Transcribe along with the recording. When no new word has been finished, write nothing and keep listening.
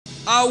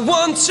I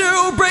want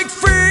to break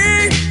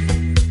free.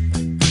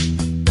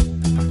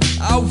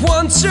 I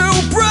want to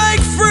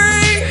break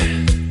free.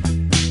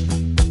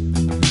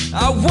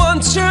 I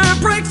want to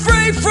break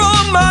free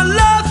from my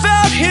life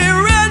out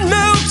here and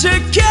move to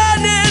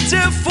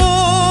Canada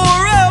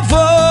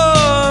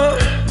forever.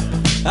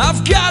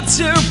 I've got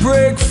to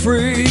break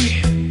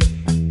free.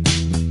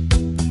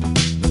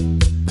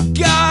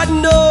 God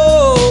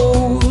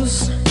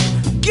knows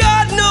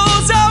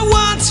I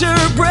want to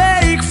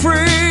break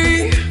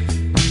free.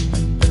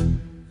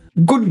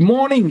 Good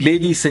morning,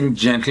 ladies and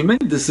gentlemen.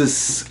 This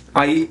is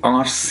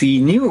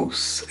IRC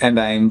News, and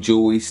I am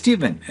Joey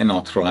Stephen, an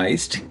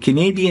authorized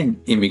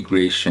Canadian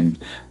immigration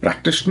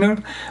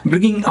practitioner,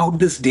 bringing out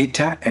this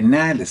data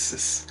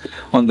analysis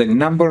on the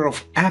number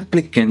of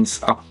applicants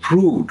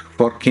approved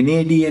for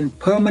Canadian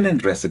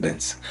permanent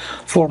residence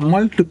for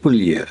multiple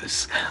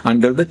years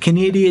under the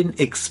Canadian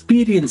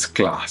Experience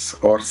Class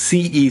or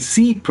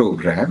CEC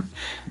program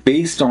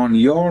based on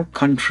your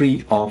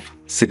country of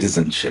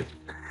citizenship.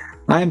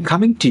 I am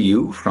coming to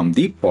you from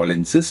the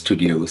Polinsys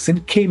studios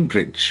in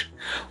Cambridge,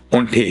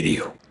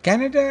 Ontario.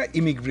 Canada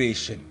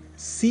Immigration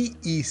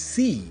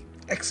CEC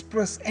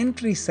Express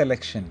Entry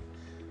selection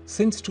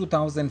since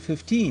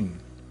 2015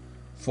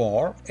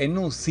 for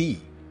NOC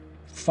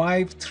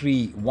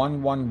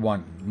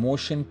 53111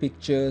 motion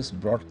pictures,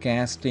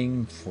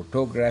 broadcasting,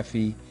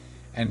 photography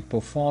and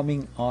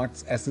performing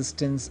arts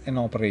assistants and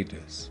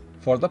operators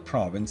for the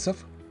province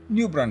of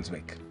New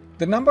Brunswick.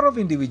 The number of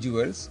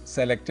individuals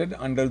selected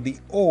under the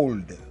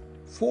old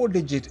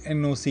 4-digit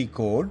NOC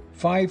code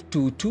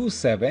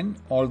 5227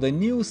 or the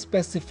new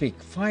specific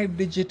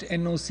 5-digit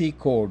NOC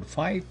code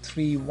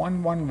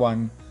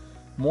 53111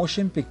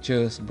 motion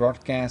pictures,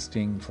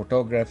 broadcasting,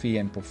 photography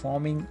and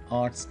performing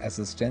arts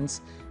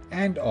assistants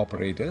and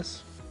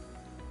operators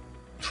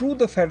through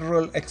the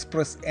Federal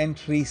Express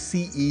Entry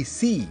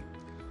CEC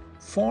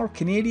for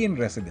Canadian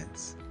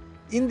residents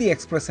in the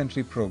Express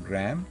Entry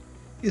program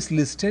is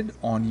listed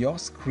on your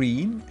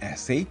screen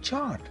as a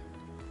chart.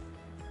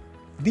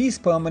 These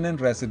permanent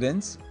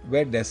residents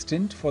were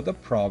destined for the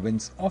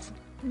province of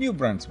New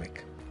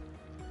Brunswick.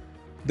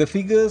 The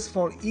figures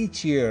for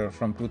each year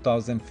from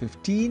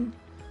 2015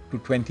 to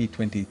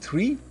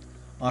 2023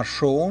 are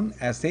shown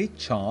as a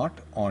chart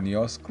on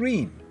your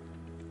screen.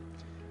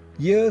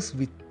 Years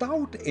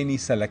without any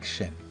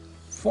selection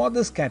for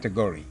this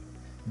category,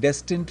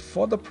 destined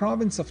for the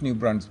province of New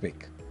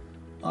Brunswick,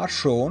 are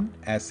shown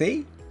as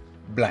a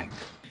blank.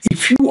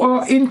 If you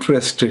are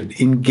interested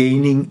in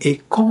gaining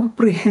a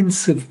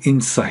comprehensive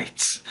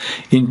insights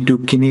into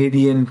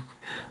Canadian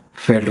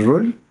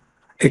Federal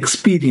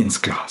Experience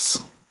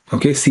Class,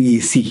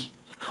 CEC,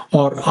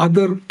 or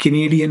other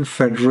Canadian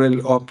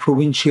federal or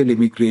provincial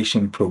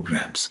immigration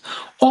programs,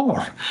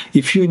 or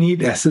if you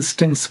need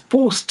assistance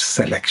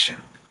post-selection,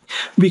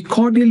 we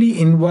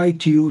cordially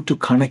invite you to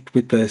connect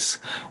with us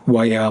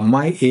via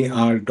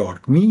myar.me/c.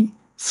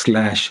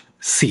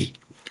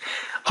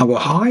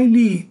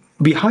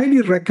 We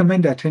highly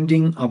recommend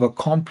attending our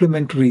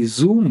complimentary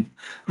Zoom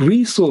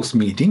resource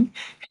meeting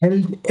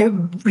held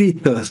every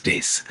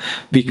Thursdays.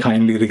 We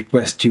kindly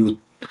request you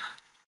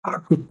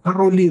to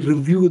thoroughly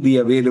review the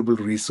available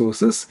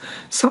resources.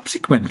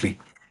 Subsequently,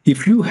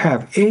 if you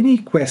have any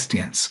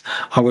questions,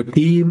 our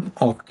team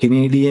of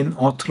Canadian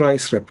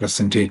authorized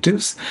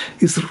representatives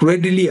is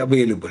readily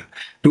available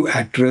to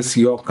address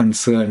your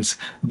concerns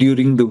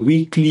during the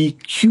weekly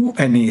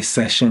Q&A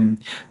session,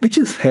 which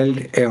is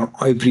held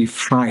every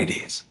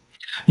Fridays.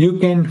 You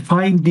can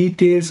find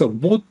details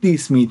of both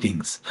these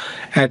meetings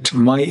at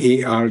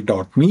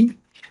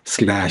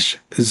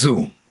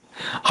myar.me/Zoom.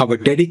 Our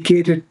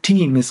dedicated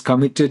team is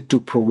committed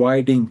to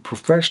providing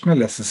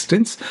professional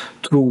assistance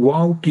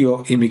throughout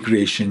your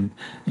immigration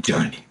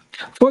journey.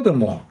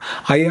 Furthermore,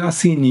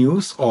 IRC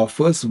News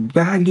offers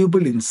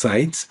valuable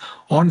insights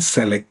on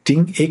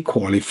selecting a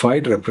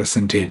qualified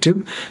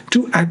representative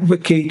to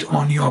advocate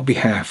on your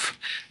behalf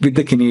with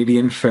the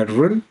Canadian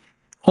federal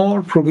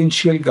or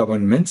provincial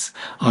governments,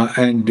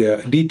 and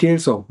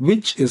details of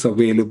which is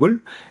available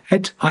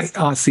at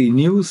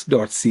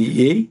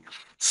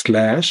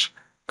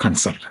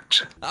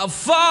ircnews.ca/consultant. I've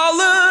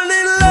fallen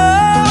in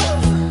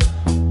love.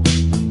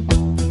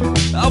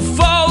 I've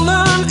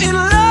fallen in